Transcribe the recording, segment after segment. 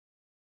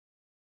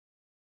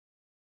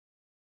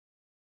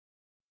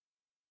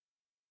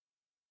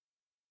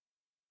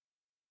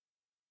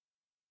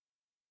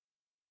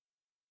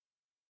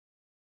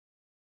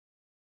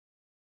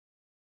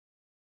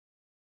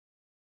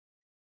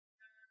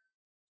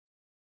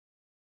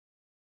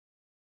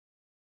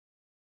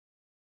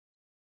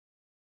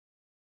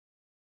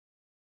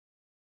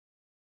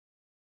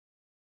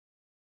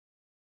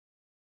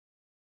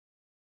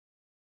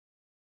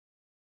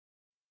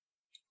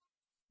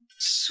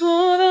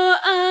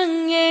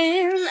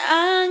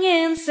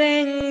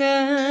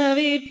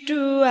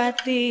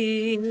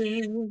ati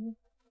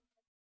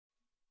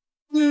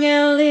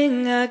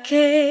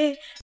ngelingake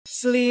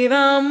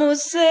sliramu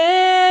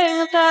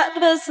sing tak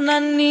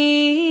tresnani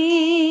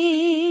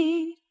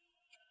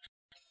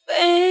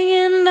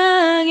pengen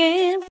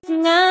nangis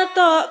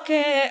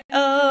ngatokke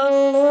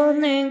elo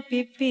ning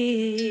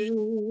pipi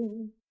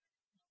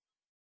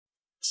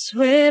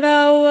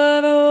swara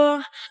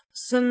weruh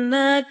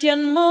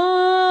senadyan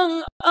mung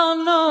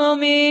ana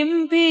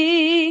mimpi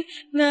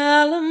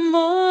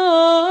ngalemu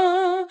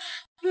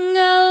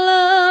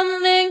ngalem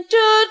ning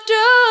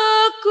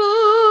dadaku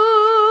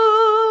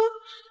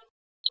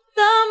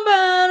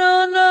tambah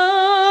ana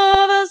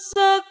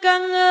rasa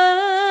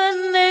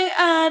kangen ning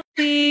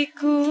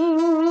atiku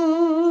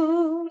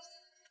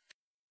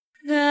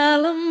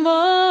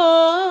ngalemu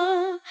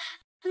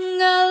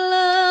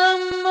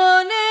ngalemu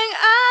ning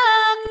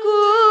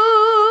aku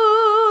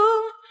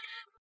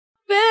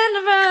ben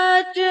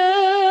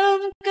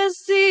radem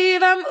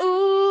kesiram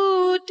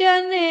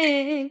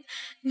udaning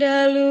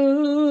dalu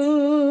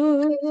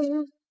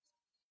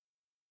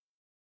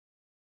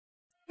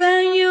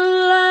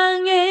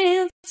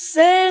Banyulangit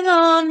sing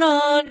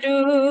ana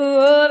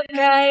dhuwur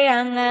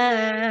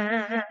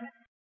kayangan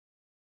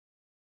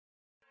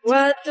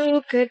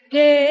watu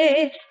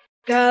gede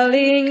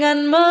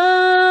kalingan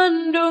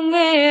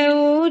mendunge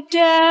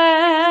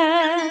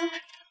udan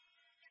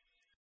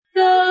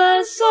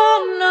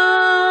Selesona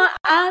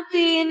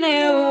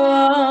atine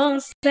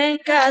wong sing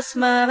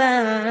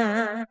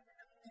kasmaran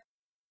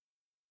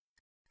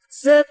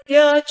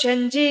Setyo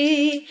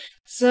janji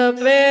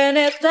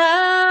sepene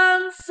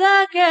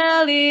tansah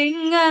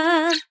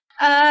kelingan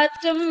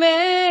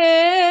ademe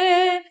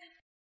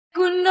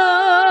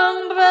gunung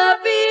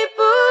berapi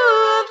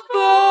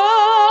pupo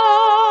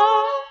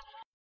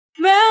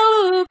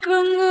melu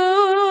krungu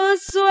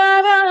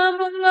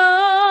suaramu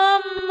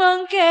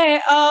ngomong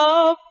ke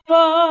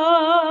apa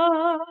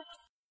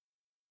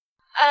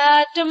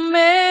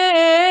ademe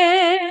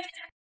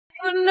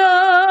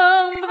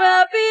gunung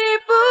berapi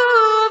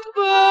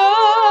pupo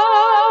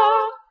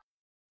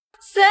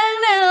sing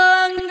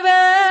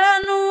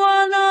nelanggan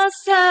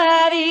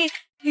Wonosari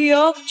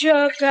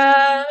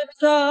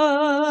Yogyakarta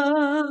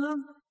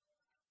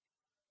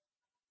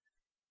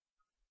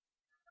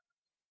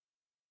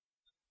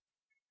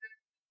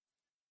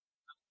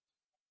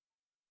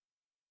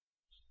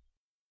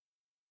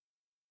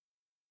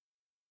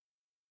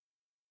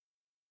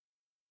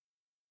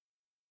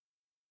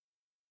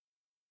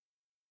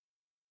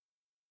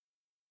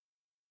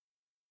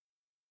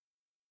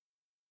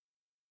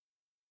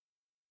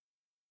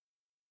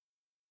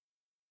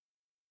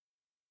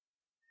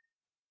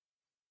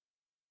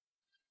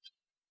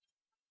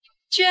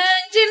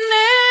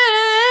janjine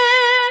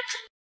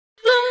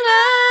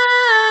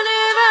lungane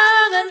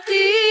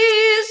ranganti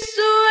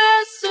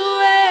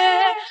suwe-suwe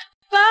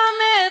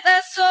pamit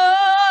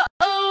esok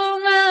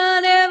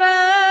lungane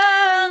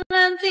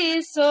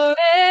ranganti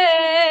sore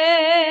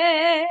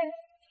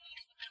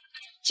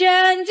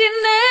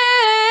janjine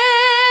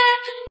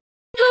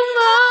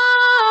lunga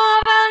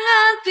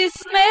ranganti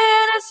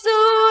semene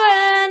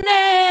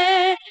suwene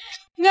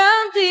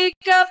nganti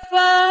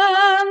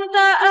kapan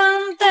tak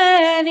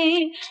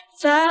anteni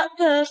sak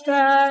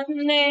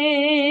tekane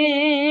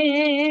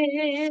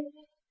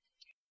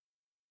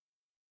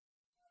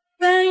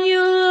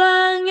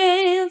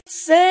Banyulangit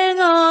sing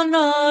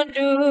ana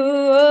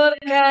dhuwur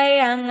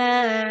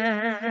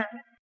kayangan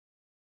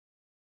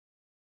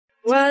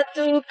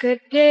watu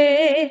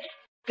gede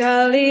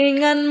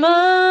kalingan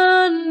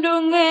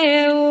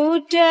mendunge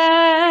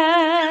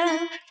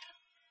udan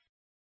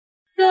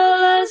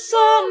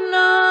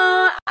Selesona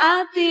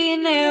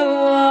atine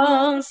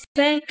wong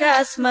sing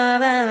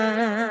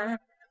kasmaran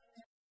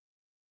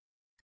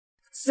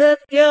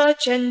Setyo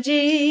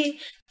janji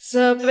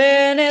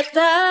sepene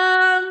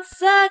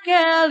tansah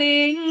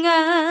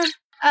kelingan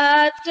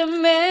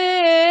ademe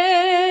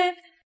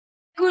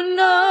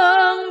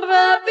gunung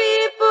berapi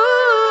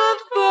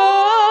pupo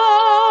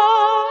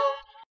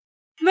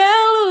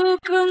melu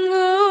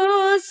krungu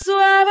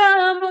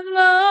suaramu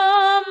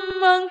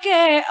ngomong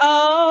ke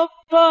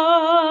apa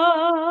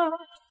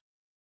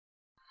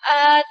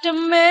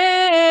ademe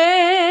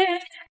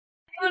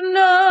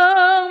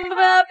gunung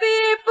berapi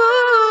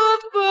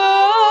pupo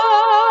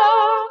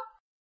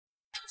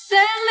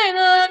sing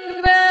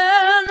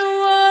nelanggan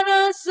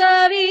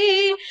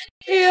Wonosari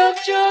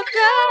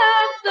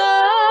Yogyakarta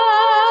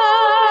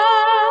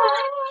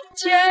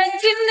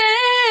janjine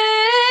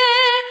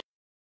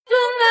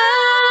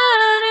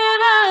lungane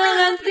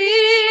ranganti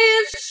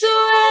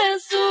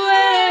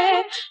suwe-suwe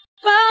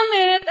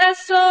pamit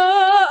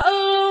esok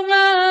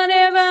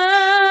lungane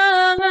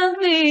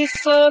ranganti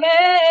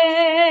sore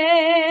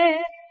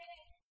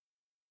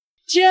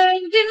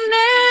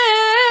janjine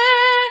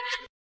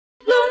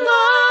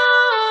lunga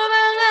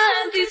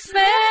ranganti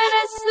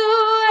semene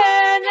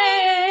suwene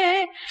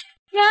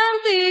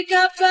nganti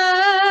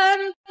kapan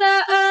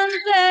tak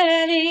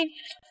anteni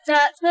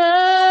tak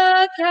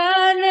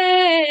tekane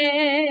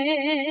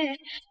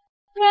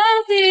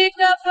nganti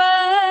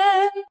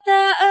kapan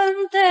tak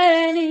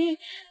anteni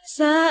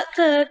sak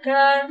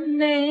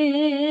tekane.